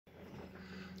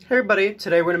Hey everybody,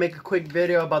 today we're going to make a quick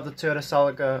video about the Toyota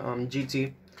Celica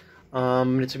GT.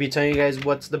 I'm going to be telling you guys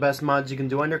what's the best mods you can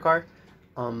do on your car.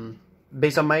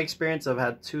 Based on my experience, I've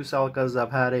had two Celicas.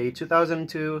 I've had a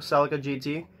 2002 Celica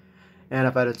GT, and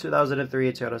I've had a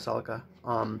 2003 Toyota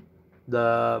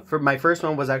Celica. My first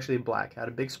one was actually black, had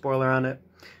a big spoiler on it,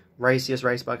 raciest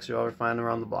rice box you'll ever find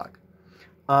around the block.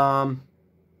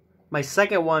 My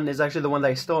second one is actually the one that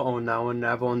I still own now, and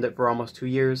I've owned it for almost 2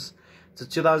 years. It's a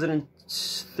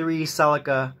 2003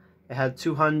 Celica. It had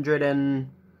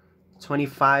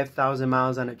 225,000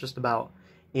 miles on it, just about.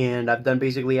 And I've done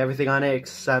basically everything on it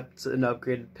except an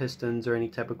upgraded pistons or any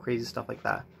type of crazy stuff like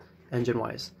that,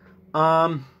 engine-wise.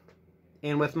 And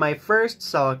with my first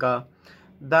Celica,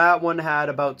 that one had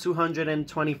about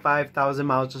 225,000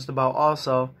 miles, just about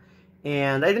also.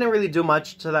 And I didn't really do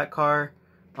much to that car.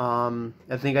 I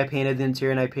think I painted the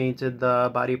interior and I painted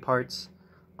the body parts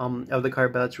of the car,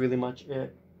 but that's really much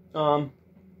it. So I'm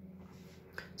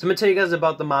going to tell you guys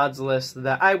about the mods list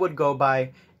that I would go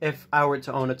by if I were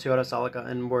to own a Toyota Celica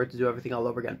and were to do everything all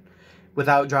over again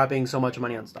without dropping so much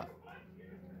money on stuff.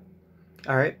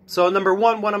 Alright, so number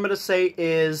one, what I'm going to say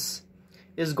is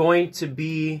going to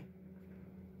be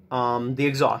the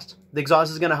exhaust. The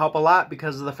exhaust is going to help a lot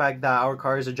because of the fact that our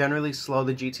cars are generally slow.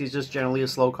 The GT is just generally a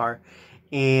slow car.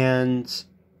 And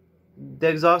the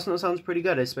exhaust note sounds pretty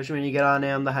good, especially when you get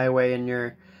on the highway and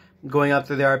you're going up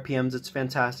through the RPMs. It's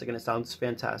fantastic, and it sounds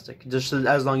fantastic. Just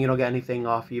as long as you don't get anything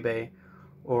off eBay,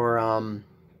 or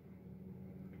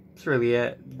that's really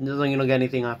it. As long as you don't get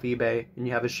anything off eBay and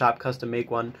you have a shop custom make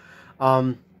one.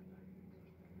 I'm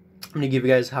gonna give you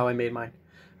guys how I made mine.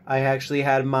 I actually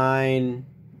had mine.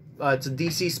 It's a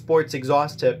DC Sports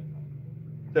exhaust tip.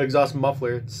 The exhaust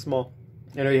muffler. It's small.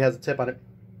 It already has a tip on it.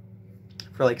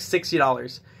 For like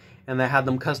 $60, and I had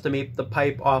them custom make the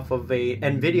pipe off of a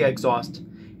NVIDIA exhaust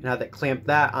and had that clamp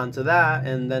that onto that,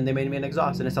 and then they made me an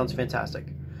exhaust, and it sounds fantastic.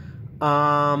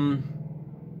 The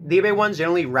eBay ones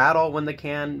generally rattle when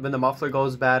the muffler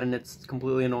goes bad, and it's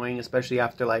completely annoying, especially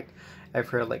after like I've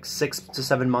heard like 6 to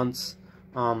 7 months.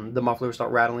 The muffler will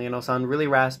start rattling and it'll sound really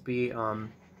raspy.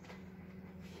 And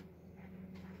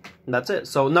that's it.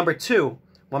 So number two,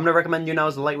 what I'm gonna recommend you now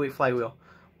is the lightweight flywheel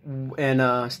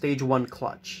and stage 1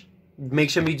 clutch. Make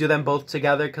sure you do them both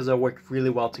together because they'll work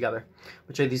really well together,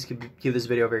 which I these could keep this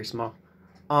video very small.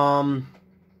 The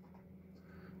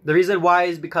reason why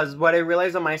is because what I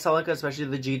realized on my Celica, especially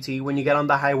the GT, when you get on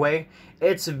the highway,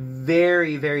 it's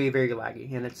very, very, very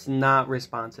laggy and it's not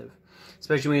responsive.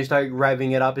 Especially when you start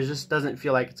revving it up, it just doesn't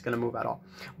feel like it's gonna move at all.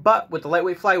 But with the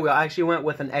lightweight flywheel, I actually went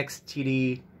with an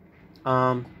XTD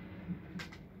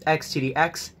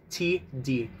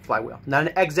flywheel, not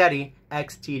an XZE,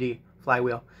 XTD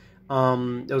flywheel.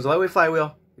 It was a lightweight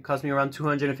flywheel. It cost me around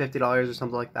 $250 or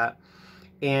something like that,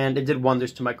 and it did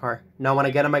wonders to my car. Now when I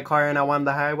get in my car and I'm on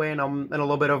the highway and I'm in a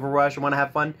little bit of a rush and want to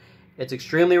have fun, it's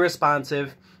extremely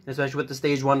responsive, especially with the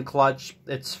stage 1 clutch.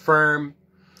 It's firm.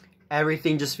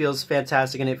 Everything just feels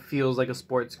fantastic, and it feels like a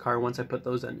sports car once I put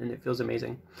those in, and it feels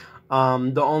amazing.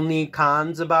 The only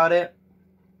cons about it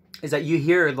is that you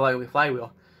hear the lightweight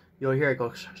flywheel. You'll hear it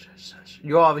go shush, shush, shush.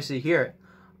 You'll obviously hear it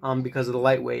because of the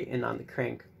lightweight and on the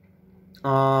crank.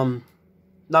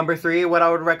 Number three, what I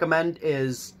would recommend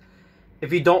is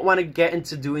if you don't want to get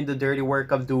into doing the dirty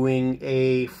work of doing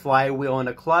a flywheel and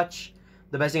a clutch,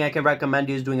 the best thing I can recommend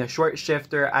you is doing a short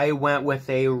shifter. I went with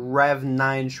a Rev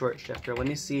 9 short shifter. Let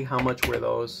me see how much were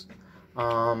those.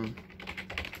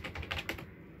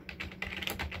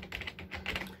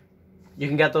 You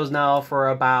can get those now for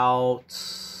about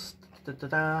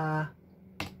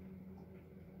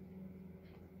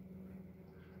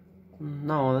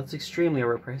no, that's extremely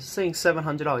overpriced. It's saying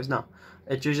 $700. No,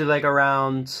 it's usually like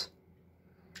around.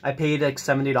 I paid like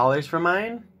 $70 for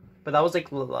mine, but that was like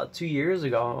 2 years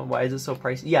ago. Why is it so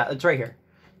pricey? Yeah, it's right here.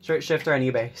 Short shifter on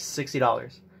eBay,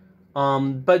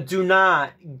 $60. But do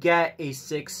not get a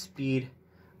 6-speed,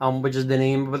 which is the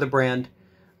name of the brand.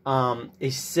 A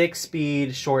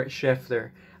 6-speed short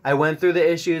shifter. I went through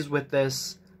the issues with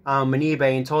this on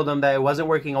eBay and told them that it wasn't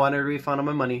working. I wanted a refund on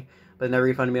my money, but they never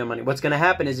refunded me on money. What's going to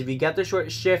happen is if you get the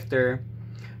short shifter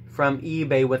from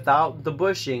eBay without the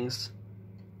bushings,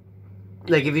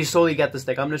 like if you solely get the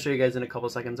stick, I'm going to show you guys in a couple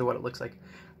seconds of what it looks like.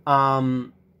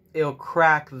 It'll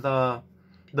crack the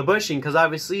bushing because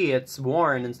obviously it's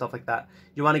worn and stuff like that.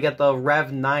 You want to get the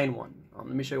Rev 9 one. Let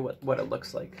me show you what it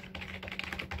looks like.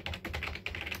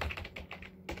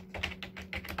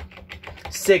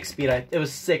 6-speed. It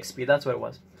was 6-speed. That's what it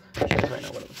was. I'll show you right now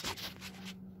what it was.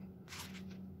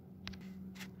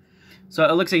 So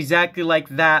it looks exactly like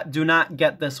that. Do not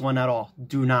get this one at all.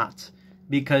 Do not.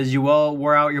 because you will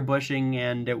wear out your bushing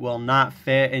and it will not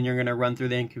fit, and you're going to run through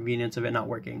the inconvenience of it not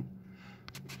working.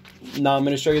 Now I'm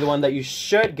going to show you the one that you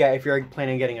should get if you're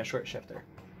planning on getting a short shifter.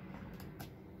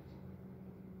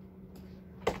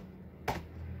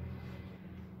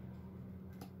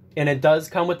 And it does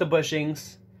come with the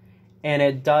bushings, and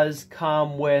it does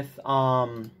come with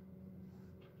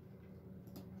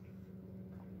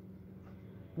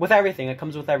everything. It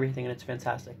comes with everything, and it's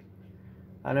fantastic.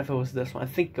 I don't know if it was this one. I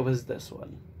think it was this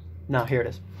one. No, here it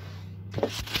is.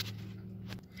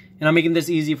 And I'm making this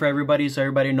easy for everybody so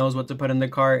everybody knows what to put in the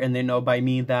car, and they know by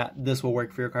me that this will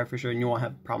work for your car for sure and you won't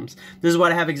have problems. This is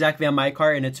what I have exactly on my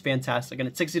car, and it's fantastic. And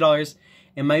it's $60.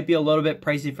 It might be a little bit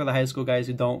pricey for the high school guys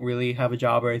who don't really have a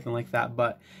job or anything like that,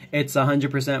 but it's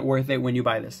 100% worth it when you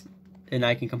buy this. And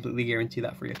I can completely guarantee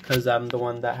that for you because I'm the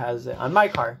one that has it on my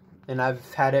car. And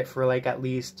I've had it for like at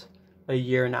least a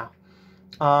year now.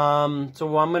 So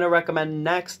what I'm going to recommend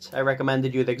next, I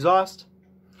recommended you the exhaust,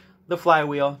 the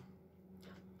flywheel,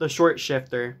 the short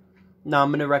shifter. Now I'm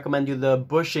going to recommend you the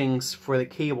bushings for the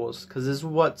cables because this is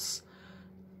what's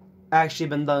actually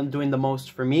been doing the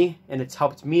most for me, and it's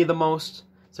helped me the most,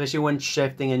 especially when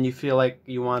shifting and you feel like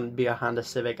you want to be a Honda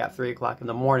Civic at 3 o'clock in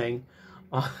the morning.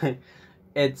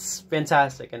 It's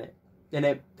fantastic, and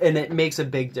it makes a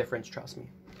big difference, trust me.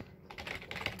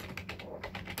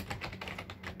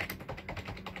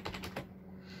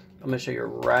 I'm gonna show you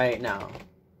right now,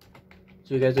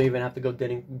 so you guys don't even have to go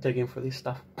digging for these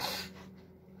stuff.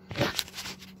 This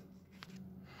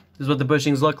is what the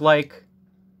bushings look like.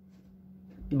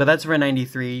 But that's for a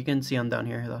 93. You can see them down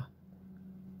here, though.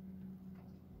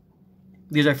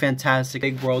 These are fantastic.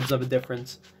 Big worlds of a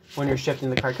difference when you're shifting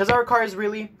the car. Because our cars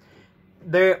really,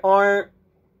 they aren't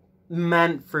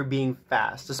meant for being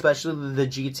fast. Especially the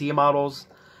GT models.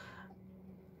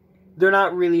 They're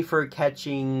not really for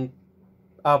catching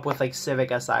up with like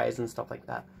Civic SIs and stuff like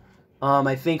that.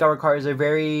 I think our cars are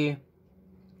very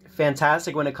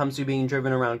fantastic when it comes to being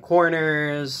driven around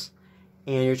corners.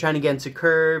 And you're trying to get into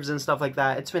curves and stuff like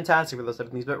that. It's fantastic for those type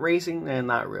of things. But racing,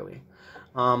 not really.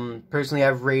 Personally,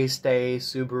 I've raced a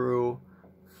Subaru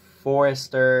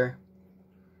Forester.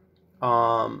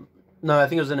 No, I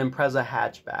think it was an Impreza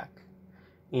hatchback.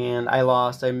 And I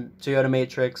lost. Toyota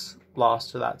Matrix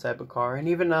lost to that type of car. And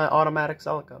even an automatic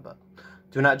Celica. But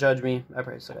do not judge me. I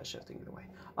probably still got shifting either way.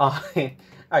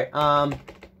 Alright.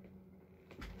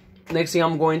 Next thing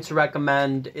I'm going to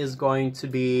recommend is going to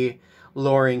be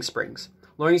lowering springs.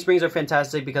 Lowering springs are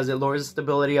fantastic because it lowers the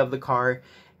stability of the car,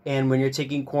 and when you're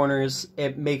taking corners,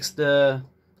 it makes the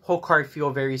whole car feel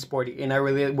very sporty.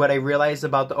 And what I realized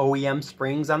about the OEM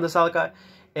springs on the Celica,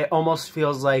 it almost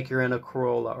feels like you're in a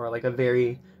Corolla or like a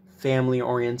very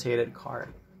family-orientated car.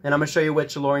 And I'm gonna show you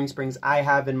which lowering springs I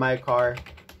have in my car.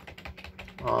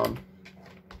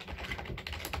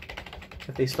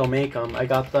 If they still make them, I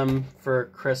got them for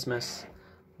Christmas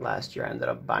last year. I ended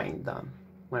up buying them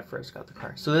when I first got the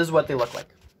car. So this is what they look like.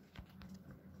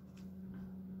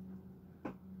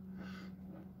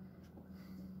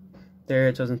 There,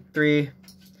 2003.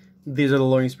 These are the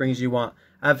lowering springs you want.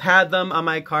 I've had them on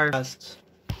my car. I've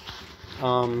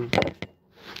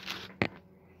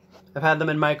had them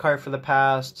in my car for the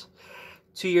past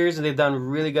 2 years, and they've done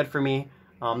really good for me.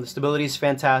 The stability is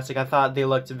fantastic. I thought they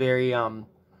looked very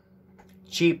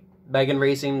cheap. Megan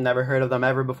Racing, never heard of them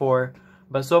ever before.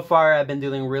 But so far, I've been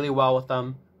doing really well with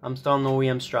them. I'm still on the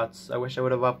OEM struts. I wish I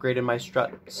would have upgraded my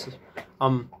struts.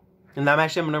 And I'm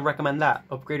going to recommend that.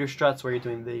 Upgrade your struts while you're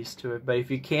doing these to it. But if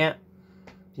you can't,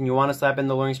 and you want to slap in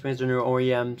the lowering springs on your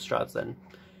OEM struts, then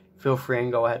feel free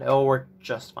and go ahead. It'll work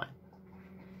just fine.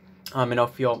 And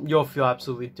you'll feel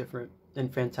absolutely different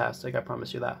and fantastic. I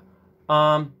promise you that.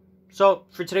 So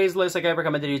for today's list, like I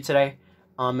recommended you today,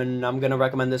 and I'm going to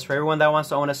recommend this for everyone that wants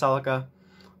to own a Celica.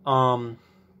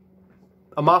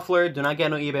 A muffler, do not get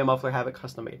no eBay muffler, have it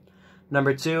custom made.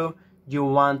 Number 2, you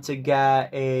want to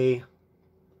get a,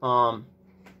 what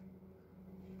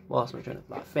else am I trying to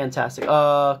thought? Fantastic.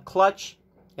 Clutch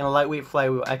and a lightweight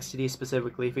flywheel, XTD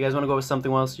specifically. If you guys want to go with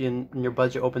something else and your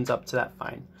budget opens up to that,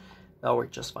 fine. That'll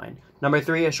work just fine. Number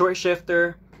 3, a short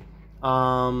shifter.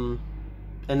 And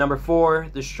number 4,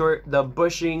 the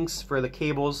bushings for the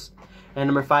cables. And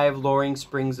number 5, lowering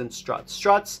springs and struts.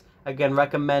 Struts, again,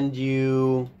 recommend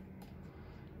you,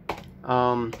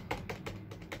 I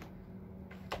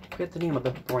forget the name of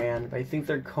the brand, but I think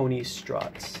they're Coney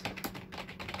struts.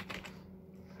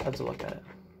 Let's look at it.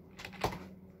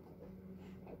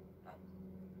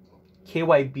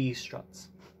 KYB struts.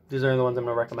 These are the ones I'm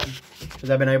going to recommend. Because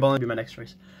I've been able to be my next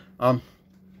choice.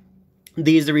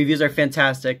 The reviews are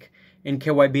fantastic. And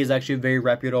KYB is actually a very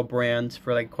reputable brand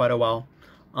for like quite a while.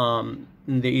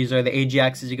 These are the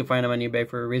AGXs. You can find them on eBay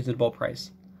for a reasonable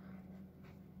price.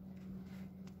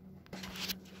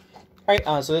 Alright,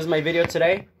 so this is my video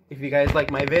today. If you guys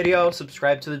like my video,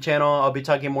 subscribe to the channel. I'll be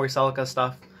talking more Celica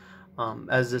stuff,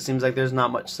 as it seems like there's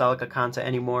not much Celica content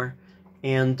anymore.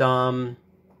 And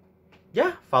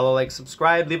yeah, follow, like,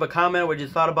 subscribe, leave a comment what you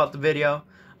thought about the video.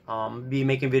 Be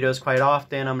making videos quite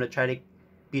often. I'm going to try to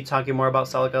be talking more about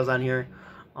Celicas on here.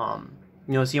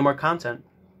 See more content.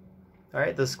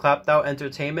 Alright, this is Clapped Out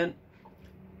Entertainment.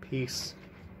 Peace.